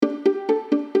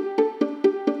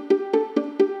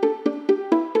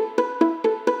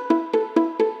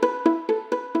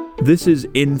This is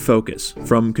In Focus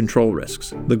from Control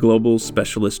Risks, the global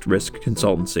specialist risk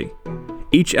consultancy.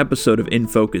 Each episode of In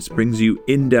Focus brings you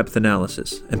in-depth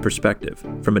analysis and perspective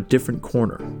from a different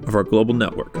corner of our global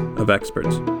network of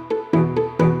experts.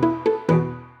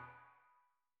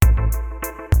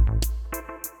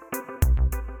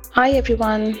 Hi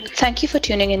everyone, thank you for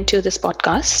tuning into this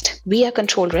podcast. We are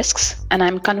Control Risks, and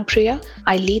I'm Kanupriya.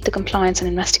 I lead the compliance and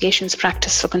investigations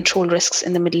practice for control risks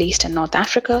in the Middle East and North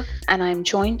Africa, and I'm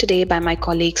joined today by my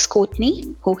colleagues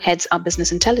Courtney, who heads our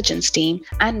business intelligence team,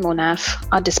 and Monaf,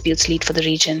 our disputes lead for the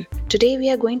region. Today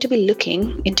we are going to be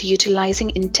looking into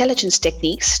utilizing intelligence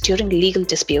techniques during legal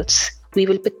disputes. We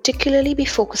will particularly be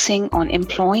focusing on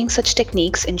employing such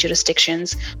techniques in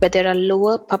jurisdictions where there are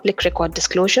lower public record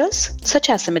disclosures, such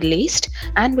as the Middle East,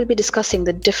 and we'll be discussing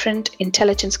the different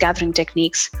intelligence gathering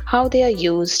techniques, how they are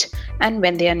used, and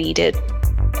when they are needed.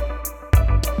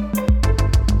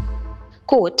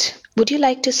 Court, would you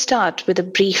like to start with a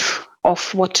brief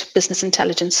of what business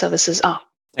intelligence services are?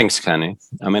 Thanks, Kanu.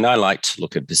 I like to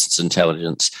look at business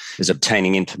intelligence as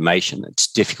obtaining information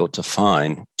that's difficult to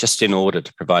find just in order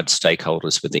to provide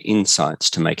stakeholders with the insights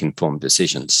to make informed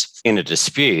decisions. In a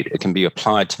dispute, it can be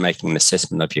applied to making an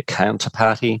assessment of your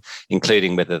counterparty,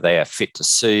 including whether they are fit to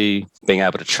sue, being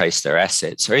able to trace their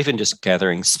assets, or even just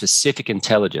gathering specific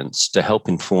intelligence to help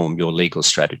inform your legal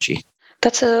strategy.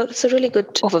 That's a really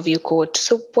good overview, Court.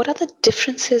 So what are the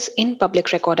differences in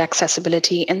public record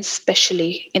accessibility, and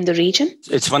especially in the region?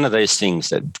 It's one of those things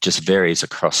that just varies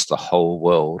across the whole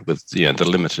world with the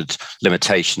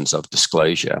limitations of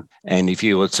disclosure. And if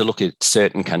you were to look at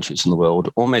certain countries in the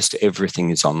world, almost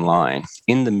everything is online.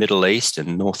 In the Middle East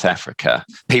and North Africa,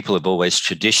 people have always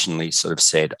traditionally sort of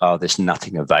said, there's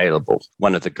nothing available.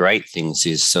 One of the great things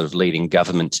is sort of leading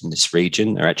governments in this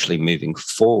region are actually moving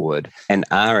forward and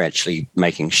are actually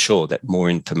making sure that more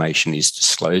information is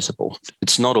disclosable.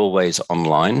 It's not always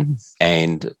online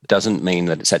and doesn't mean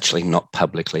that it's actually not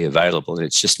publicly available.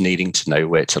 It's just needing to know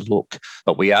where to look.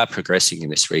 But we are progressing in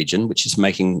this region, which is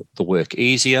making the work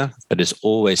easier, but is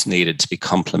always needed to be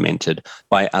complemented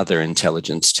by other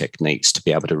intelligence techniques to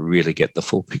be able to really get the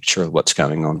full picture of what's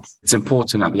going on. It's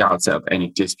important at the outset of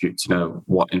any dispute to know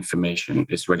what information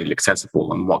is readily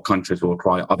accessible and what countries will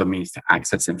require other means to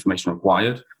access information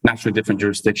required. Naturally, different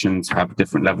jurisdictions have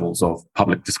different levels of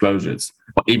public disclosures,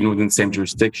 but even within the same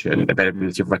jurisdiction, the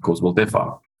availability of records will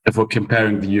differ. If we're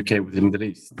comparing the UK with the Middle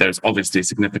East, there's obviously a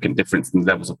significant difference in the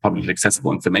levels of publicly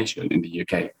accessible information in the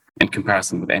UK in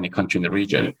comparison with any country in the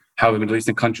region. However, Middle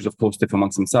Eastern countries, of course, differ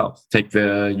amongst themselves. Take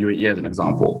the UAE as an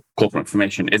example. Corporate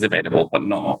information is available, but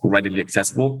not readily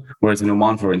accessible, whereas in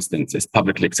Oman, for instance, it's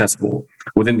publicly accessible.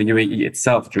 Within the UAE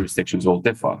itself, jurisdictions will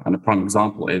differ. And a prime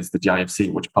example is the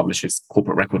GIFC, which publishes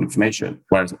corporate record information,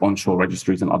 whereas onshore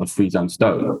registries and other free zones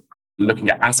don't. Looking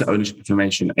at asset ownership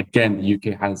information, again, the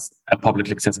UK has a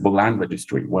publicly accessible land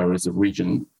registry, whereas the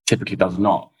region typically does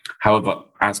not. However,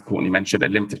 as Courtney mentioned, a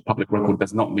limited public record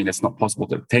does not mean it's not possible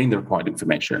to obtain the required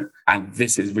information. And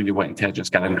this is really where intelligence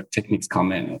gathering techniques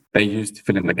come in. They're used to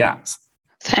fill in the gaps.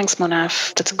 Thanks,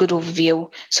 Monaf. That's a good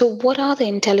overview. So what are the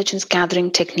intelligence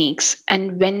gathering techniques,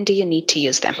 and when do you need to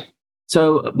use them?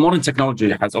 So modern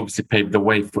technology has obviously paved the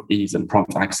way for ease and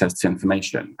prompt access to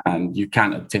information, and you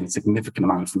can obtain a significant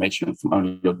amount of information from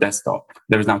only your desktop.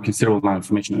 There is now a considerable amount of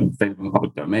information available in the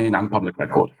public domain and public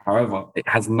record. However, it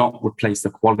has not replaced the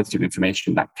quality of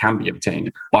information that can be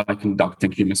obtained by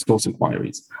conducting human source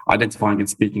inquiries. Identifying and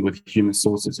speaking with human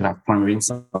sources who have primary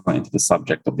insight into the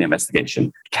subject of the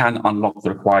investigation can unlock the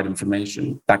required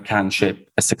information that can shape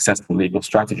a successful legal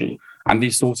strategy. And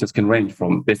these sources can range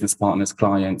from business partners,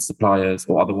 clients, suppliers,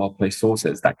 or other well-placed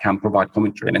sources that can provide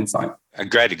commentary and insight. A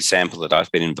great example that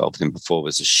I've been involved in before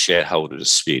was a shareholder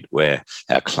dispute where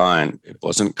our client, it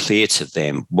wasn't clear to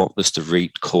them what was the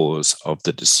root cause of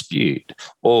the dispute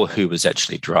or who was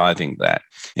actually driving that.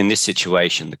 In this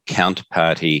situation, the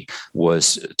counterparty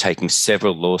was taking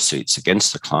several lawsuits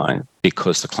against the client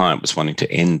because the client was wanting to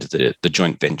end the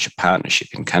joint venture partnership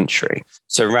in country.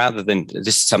 So rather than, this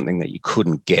is something that you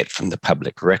couldn't get from the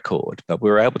public record, but we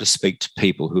were able to speak to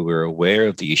people who were aware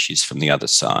of the issues from the other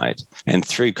side. And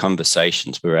through conversations,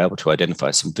 we were able to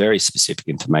identify some very specific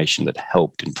information that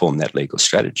helped inform that legal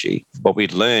strategy. What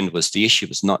we'd learned was the issue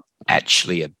was not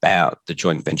actually about the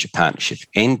joint venture partnership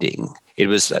ending. It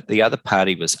was that the other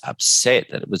party was upset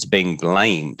that it was being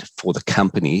blamed for the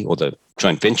company or the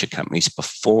joint venture company's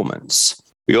performance.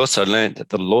 We also learned that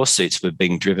the lawsuits were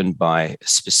being driven by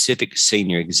specific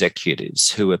senior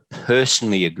executives who were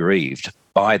personally aggrieved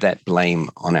by that blame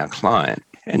on our client.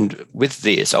 And with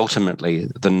this, ultimately,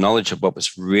 the knowledge of what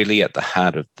was really at the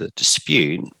heart of the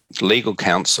dispute, legal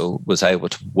counsel was able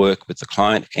to work with the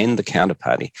client and the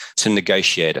counterparty to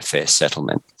negotiate a fair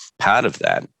settlement. Part of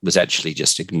that was actually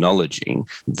just acknowledging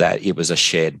that it was a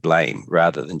shared blame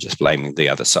rather than just blaming the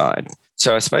other side.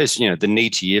 So I suppose, the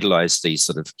need to utilize these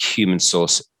sort of human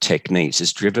source techniques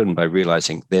is driven by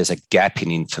realizing there's a gap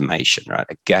in information, right?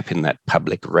 A gap in that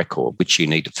public record, which you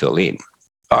need to fill in.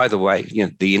 Either way,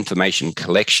 the information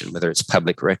collection, whether it's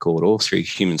public record or through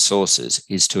human sources,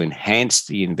 is to enhance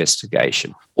the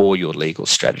investigation or your legal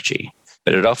strategy.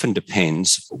 But it often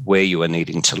depends where you are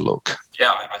needing to look.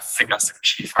 Yeah, I think that's a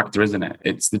key factor, isn't it?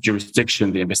 It's the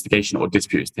jurisdiction, the investigation or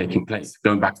dispute is taking place.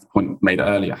 Going back to the point made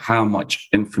earlier, how much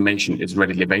information is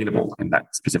readily available in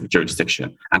that specific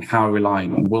jurisdiction and how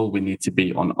reliant will we need to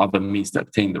be on other means to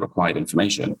obtain the required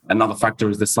information. Another factor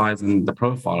is the size and the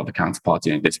profile of the counterparty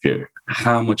in a dispute.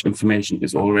 How much information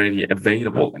is already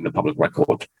available in the public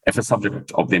record? If the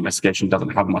subject of the investigation doesn't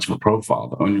have much of a profile,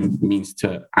 the only means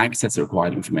to access the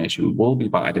required information will be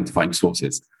by identifying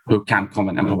sources who can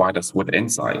comment and provide us with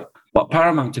insight. But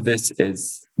paramount to this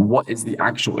is, what is the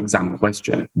actual exam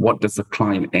question? What does the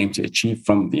client aim to achieve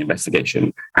from the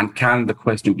investigation? And can the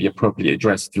question be appropriately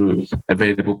addressed through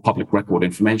available public record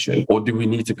information? Or do we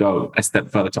need to go a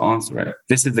step further to answer it?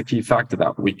 This is the key factor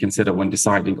that we consider when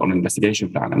deciding on an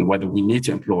investigation plan and whether we need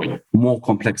to employ more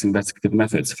complex investigative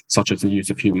methods, such as the use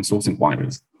of human source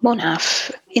inquiries.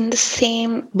 Monaf, in the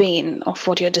same vein of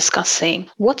what you're discussing,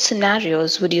 what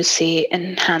scenarios would you say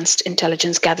enhanced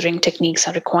intelligence gathering techniques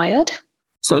are required?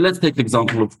 So let's take the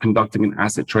example of conducting an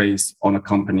asset trace on a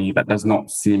company that does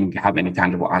not seem to have any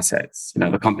tangible assets.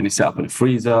 The company set up in a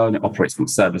free zone, it operates from a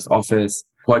service office.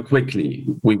 Quite quickly,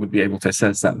 we would be able to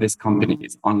assess that this company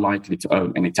is unlikely to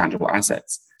own any tangible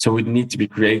assets. So we'd need to be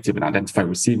creative and identify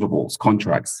receivables,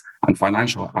 contracts, and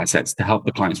financial assets to help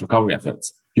the client's recovery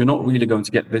efforts. You're not really going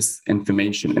to get this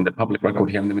information in the public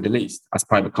record here in the Middle East, as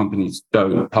private companies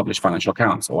don't publish financial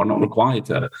accounts or are not required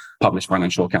to publish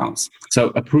financial accounts.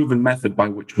 So a proven method by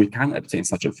which we can obtain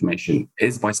such information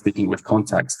is by speaking with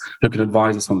contacts who can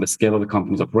advise us on the scale of the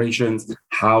company's operations,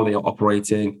 how they are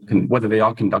operating, whether they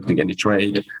are conducting any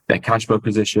trade, their cash flow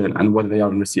position, and whether they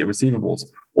are in receipt of receivables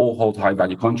or hold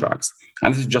high-value contracts.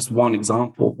 And this is just one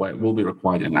example where it will be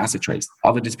required in an asset trace.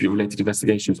 Other dispute-related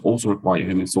investigations also require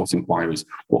human source inquiries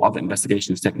or other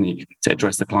investigations technique to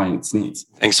address the client's needs.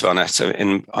 Thanks, Varna.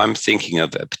 And I'm thinking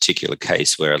of a particular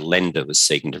case where a lender was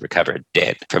seeking to recover a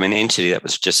debt from an entity that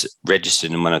was just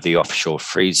registered in one of the offshore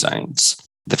free zones.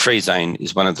 The free zone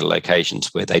is one of the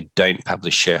locations where they don't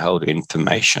publish shareholder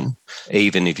information,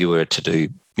 even if you were to do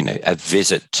a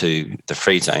visit to the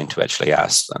free zone to actually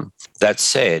ask them. That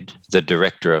said, the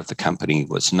director of the company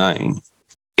was known.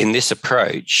 In this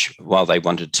approach, while they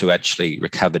wanted to actually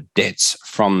recover debts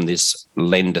from this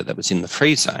lender that was in the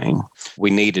free zone, we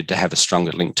needed to have a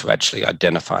stronger link to actually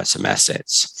identify some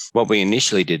assets. What we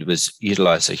initially did was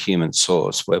utilize a human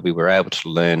source where we were able to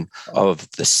learn of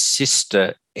the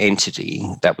sister entity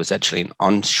that was actually an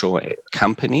onshore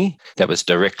company that was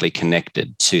directly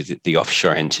connected to the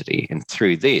offshore entity. And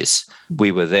through this,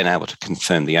 we were then able to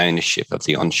confirm the ownership of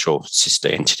the onshore sister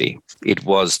entity. It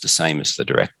was the same as the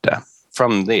director.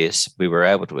 From this, we were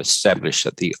able to establish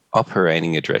that the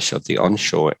operating address of the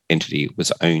onshore entity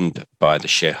was owned by the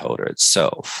shareholder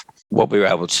itself. What we were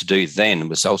able to do then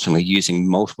was ultimately using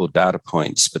multiple data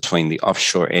points between the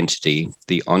offshore entity,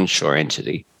 the onshore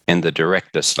entity, and the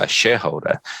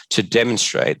director/shareholder to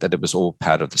demonstrate that it was all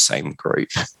part of the same group.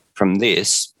 From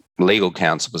this, legal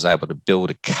counsel was able to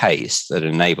build a case that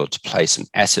enabled to place an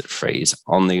asset freeze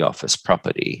on the office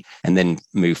property and then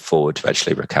move forward to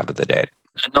actually recover the debt.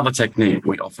 Another technique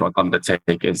we often undertake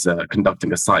is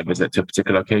conducting a site visit to a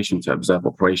particular location to observe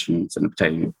operations and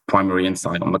obtain primary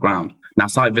insight on the ground. Now,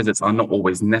 site visits are not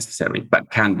always necessary,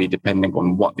 but can be depending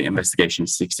on what the investigation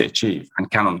seeks to achieve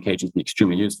and can on occasions be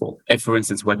extremely useful. If, for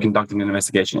instance, we're conducting an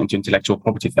investigation into intellectual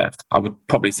property theft, I would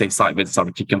probably say site visits are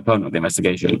a key component of the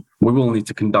investigation. We will need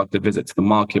to conduct a visit to the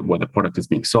market where the product is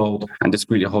being sold and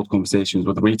discreetly hold conversations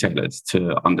with retailers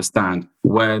to understand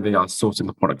where they are sourcing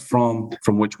the product from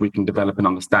which we can develop an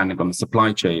understanding on the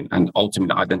supply chain and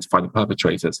ultimately identify the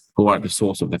perpetrators who are at the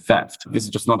source of the theft. This is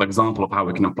just another example of how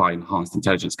we can apply enhanced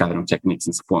intelligence gathering techniques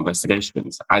and support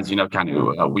investigations. As you know,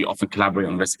 Kanu, we often collaborate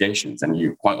on investigations and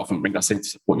you quite often bring us in to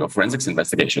support your forensics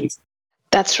investigations.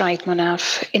 That's right,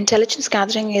 Monaf. Intelligence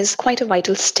gathering is quite a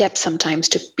vital step sometimes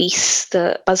to piece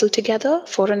the puzzle together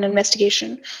for an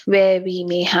investigation where we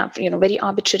may have, very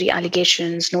arbitrary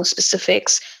allegations, no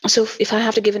specifics. So if I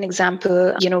have to give an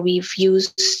example, we've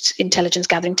used intelligence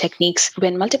gathering techniques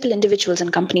when multiple individuals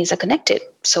and companies are connected.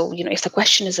 So, if the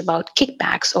question is about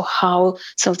kickbacks or how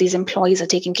some of these employees are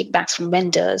taking kickbacks from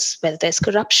vendors, whether there's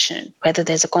corruption, whether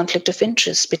there's a conflict of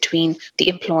interest between the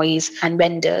employees and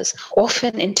vendors,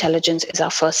 often intelligence is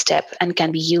our first step and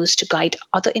can be used to guide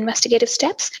other investigative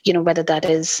steps, whether that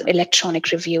is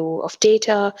electronic review of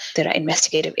data, there are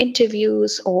investigative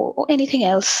interviews, or anything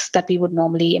else that we would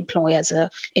normally employ as an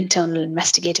internal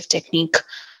investigative technique.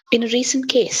 In a recent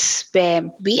case where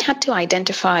we had to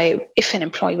identify if an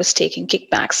employee was taking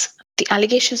kickbacks, the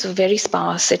allegations were very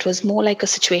sparse. It was more like a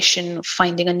situation of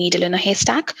finding a needle in a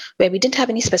haystack where we didn't have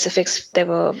any specifics. There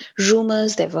were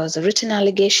rumors, there was a written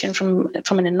allegation from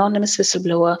an anonymous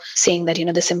whistleblower saying that,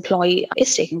 this employee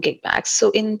is taking kickbacks.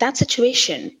 So in that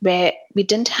situation where we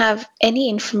didn't have any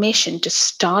information to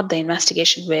start the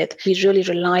investigation with, we really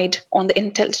relied on the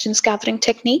intelligence gathering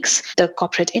techniques, the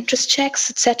corporate interest checks,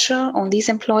 etc., on these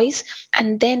employees.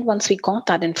 And then once we got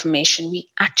that information, we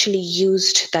actually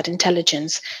used that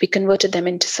intelligence. We converted them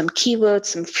into some keywords,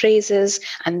 some phrases,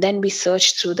 and then we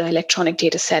searched through the electronic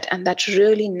data set. And that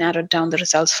really narrowed down the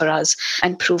results for us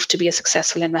and proved to be a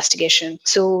successful investigation.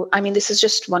 So, this is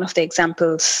just one of the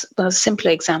examples, one of the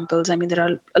simpler examples. There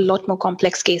are a lot more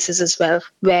complex cases as well,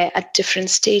 where at different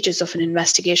stages of an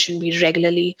investigation, we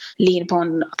regularly lean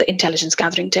upon the intelligence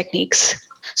gathering techniques.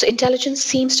 So intelligence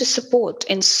seems to support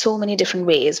in so many different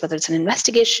ways, whether it's an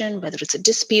investigation, whether it's a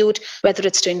dispute, whether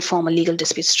it's to inform a legal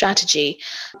dispute strategy.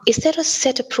 Is there a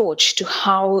set approach to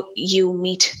how you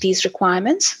meet these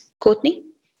requirements? Courtney?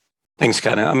 Thanks,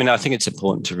 Kana. I think it's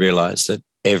important to realize that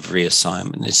every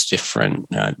assignment is different.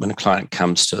 When a client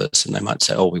comes to us and they might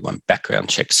say, we want background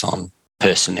checks on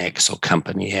person X or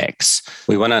company X,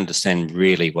 we want to understand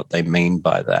really what they mean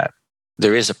by that.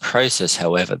 There is a process,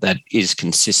 however, that is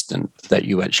consistent that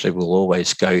you actually will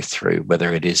always go through,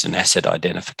 whether it is an asset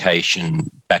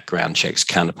identification, background checks,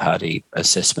 counterparty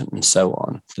assessment, and so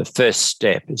on. The first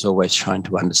step is always trying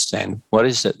to understand what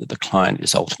is it that the client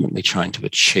is ultimately trying to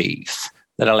achieve.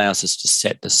 That allows us to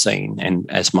set the scene. And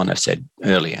as Mona said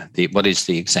earlier, what is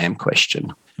the exam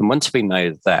question? And once we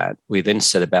know that, we then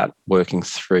set about working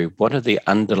through what are the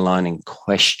underlying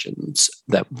questions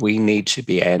that we need to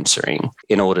be answering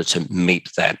in order to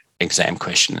meet that exam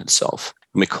question itself.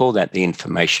 And we call that the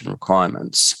information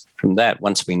requirements. From that,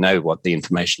 once we know what the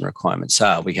information requirements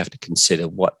are, we have to consider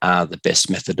what are the best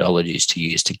methodologies to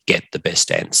use to get the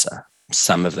best answer.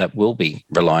 Some of that will be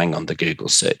relying on the Google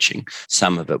searching.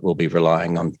 Some of it will be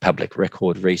relying on public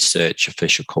record research,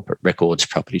 official corporate records,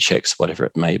 property checks, whatever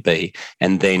it may be.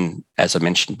 And then, as I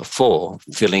mentioned before,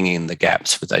 filling in the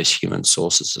gaps with those human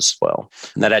sources as well.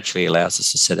 And that actually allows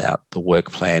us to set out the work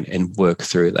plan and work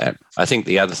through that. I think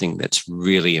the other thing that's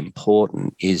really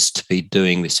important is to be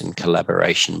doing this in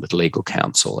collaboration with legal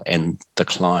counsel and the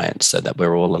client so that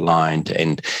we're all aligned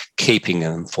and keeping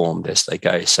them informed as they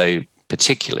go. So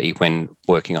particularly when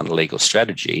working on a legal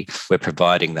strategy, we're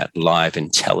providing that live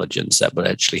intelligence that would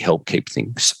actually help keep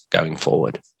things going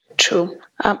forward. True.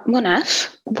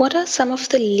 Monaf, what are some of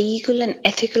the legal and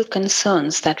ethical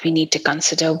concerns that we need to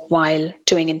consider while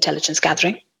doing intelligence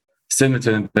gathering? Similar to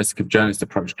an investigative journalist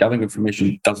approach, gathering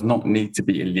information does not need to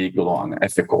be illegal or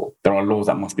unethical. There are laws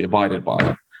that must be abided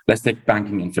by. Let's take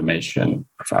banking information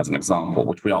as an example,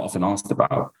 which we are often asked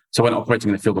about. So when operating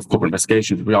in the field of corporate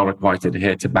investigations, we are required to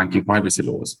adhere to banking privacy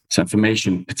laws. So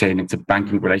information pertaining to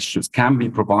banking relationships can be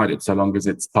provided so long as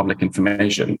it's public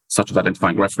information, such as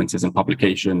identifying references in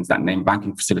publications that name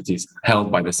banking facilities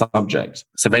held by the subject.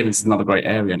 Surveillance is another great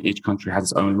area, and each country has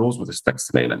its own laws with respect to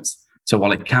surveillance. So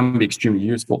while it can be extremely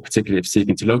useful, particularly if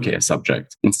seeking to locate a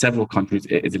subject, in several countries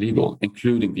it is illegal,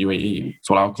 including the UAE.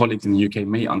 So while our colleagues in the UK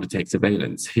may undertake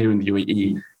surveillance, here in the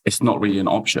UAE, it's not really an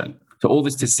option. So all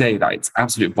this to say that it's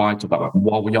absolutely vital that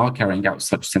while we are carrying out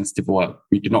such sensitive work,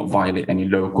 we do not violate any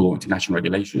local or international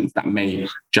regulations that may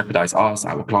jeopardize us,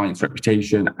 our client's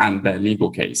reputation, and their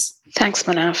legal case. Thanks,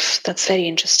 Monaf. That's very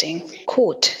interesting.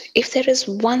 Quote, if there is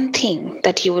one thing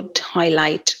that you would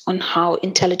highlight on how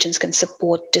intelligence can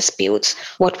support disputes,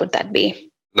 what would that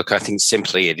be? Look, I think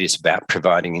simply it is about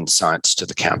providing insights to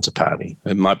the counterparty.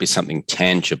 It might be something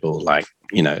tangible like,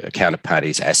 a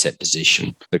counterparty's asset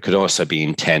position. It could also be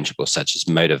intangible, such as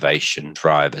motivation,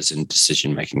 drivers, and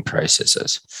decision-making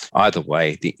processes. Either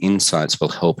way, the insights will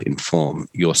help inform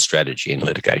your strategy in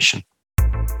litigation.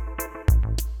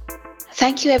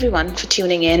 Thank you everyone for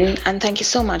tuning in, and thank you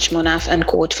so much Monaf and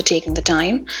Court for taking the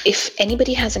time. If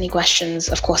anybody has any questions,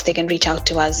 of course they can reach out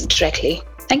to us directly.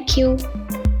 Thank you.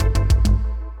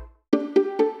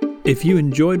 If you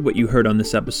enjoyed what you heard on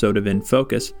this episode of In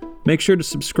Focus, make sure to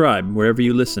subscribe wherever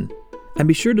you listen. And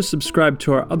be sure to subscribe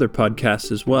to our other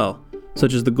podcasts as well,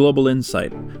 such as The Global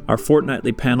Insight, our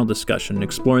fortnightly panel discussion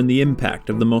exploring the impact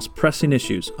of the most pressing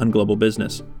issues on global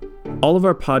business. All of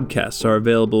our podcasts are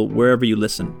available wherever you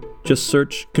listen. Just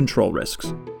search Control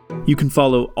Risks. You can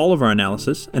follow all of our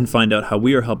analysis and find out how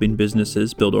we are helping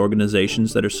businesses build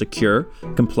organizations that are secure,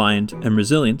 compliant, and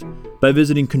resilient by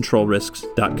visiting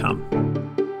controlrisks.com.